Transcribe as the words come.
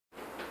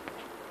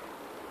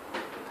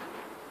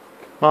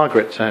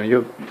Margaret,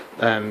 you're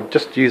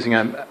just using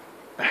a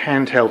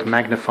handheld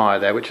magnifier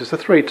there, which is a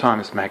 3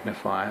 times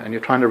magnifier, and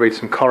you're trying to read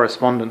some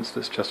correspondence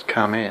that's just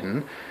come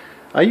in.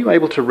 Are you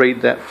able to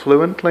read that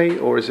fluently,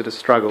 or is it a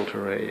struggle to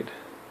read?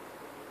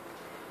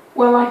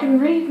 Well, I can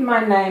read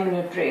my name and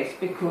address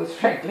because,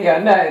 frankly, I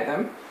know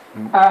them.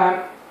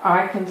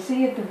 I can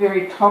see at the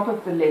very top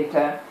of the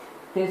letter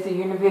there's a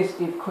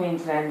University of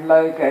Queensland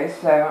logo,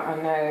 so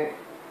I know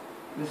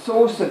the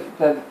source of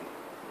the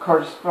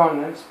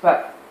correspondence,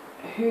 but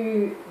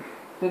who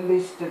the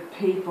list of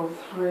people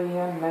through,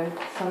 I know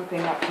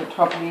something up the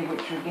top here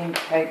which would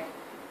indicate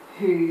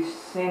who's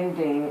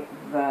sending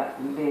the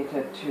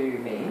letter to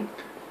me.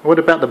 What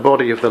about the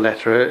body of the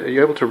letter? Are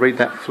you able to read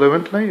that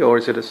fluently, or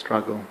is it a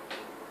struggle?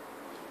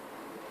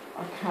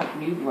 I can't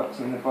read what's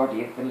in the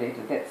body of the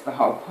letter, that's the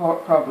whole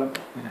problem.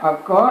 Yeah.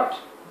 I've got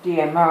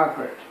Dear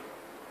Margaret,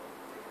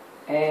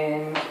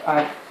 and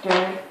I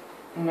don't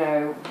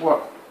know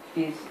what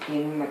is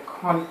in the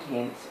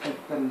contents of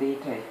the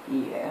letter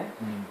here.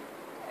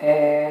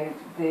 And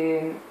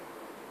then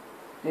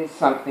there's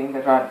something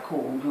that I'd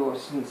call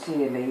yours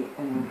sincerely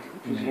and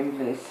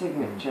presumably a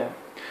signature.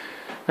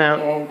 Now,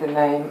 and the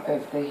name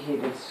of the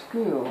head of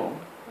school.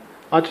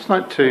 I'd just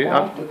like to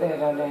after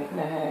that I don't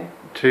know.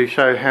 To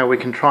show how we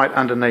can try it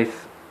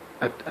underneath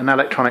an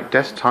electronic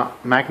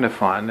desktop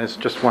magnifier, and there's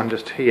just one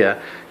just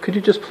here. Could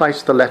you just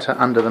place the letter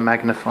under the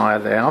magnifier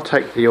there? I'll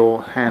take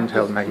your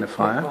handheld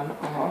magnifier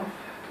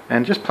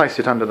and just place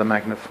it under the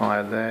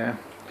magnifier there.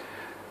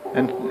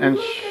 And look at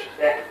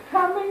that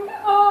coming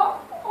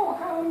up! Oh,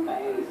 how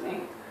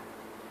amazing!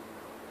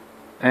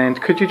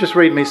 And could you just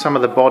read me some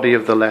of the body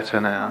of the letter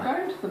now? I'm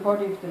going to the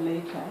body of the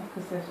letter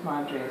because that's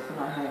my address and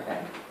I have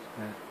that.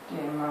 Yeah.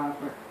 Dear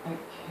Margaret.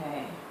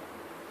 Okay.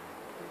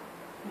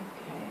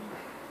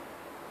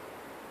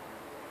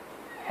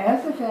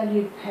 As a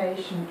valued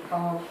patient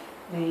of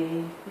the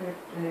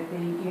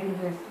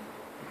university,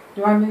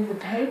 do I move the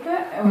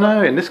paper?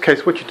 No, in this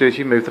case what you do is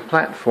you move the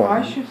platform.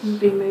 I shouldn't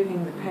be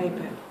moving the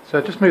paper.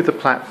 So just move the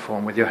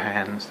platform with your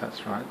hands,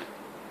 that's right.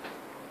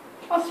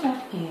 I'll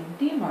start again.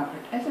 Dear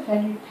Margaret, as a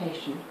valued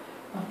patient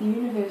of the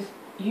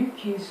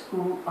UQ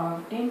School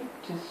of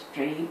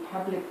Dentistry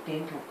Public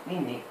Dental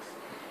Clinics,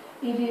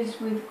 it is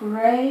with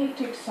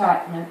great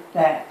excitement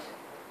that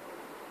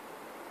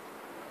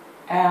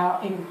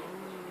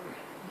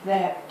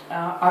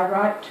I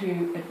write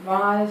to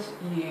advise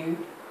you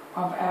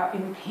of our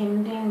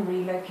impending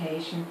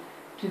relocation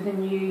to the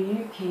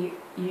new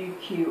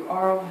UQ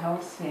Oral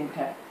Health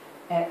Centre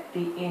at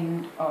the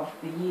end of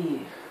the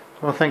year.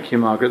 Well, thank you,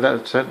 Margaret.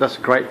 That's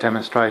a great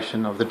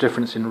demonstration of the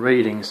difference in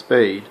reading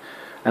speed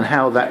and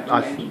how that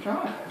I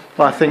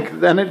think,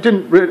 and it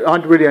didn't. I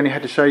really only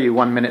had to show you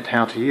 1 minute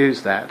how to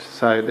use that.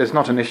 So there's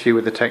not an issue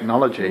with the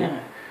technology. No,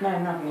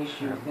 not an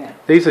issue with that.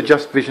 These are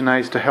just vision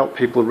aids to help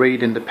people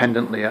read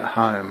independently at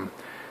home.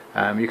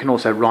 You can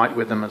also write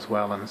with them as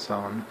well, and so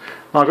on.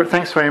 Margaret,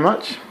 thanks very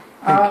much.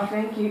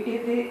 Thank you.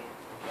 It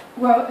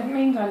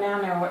means I now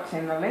know what's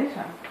in the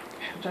letter,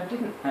 which I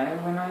didn't know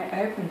when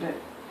I opened it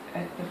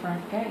at the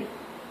front gate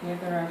the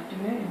other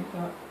afternoon. I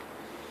thought,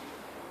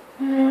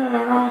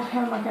 right,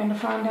 how am I going to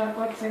find out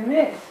what's in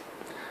this?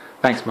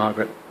 Thanks,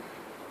 Margaret.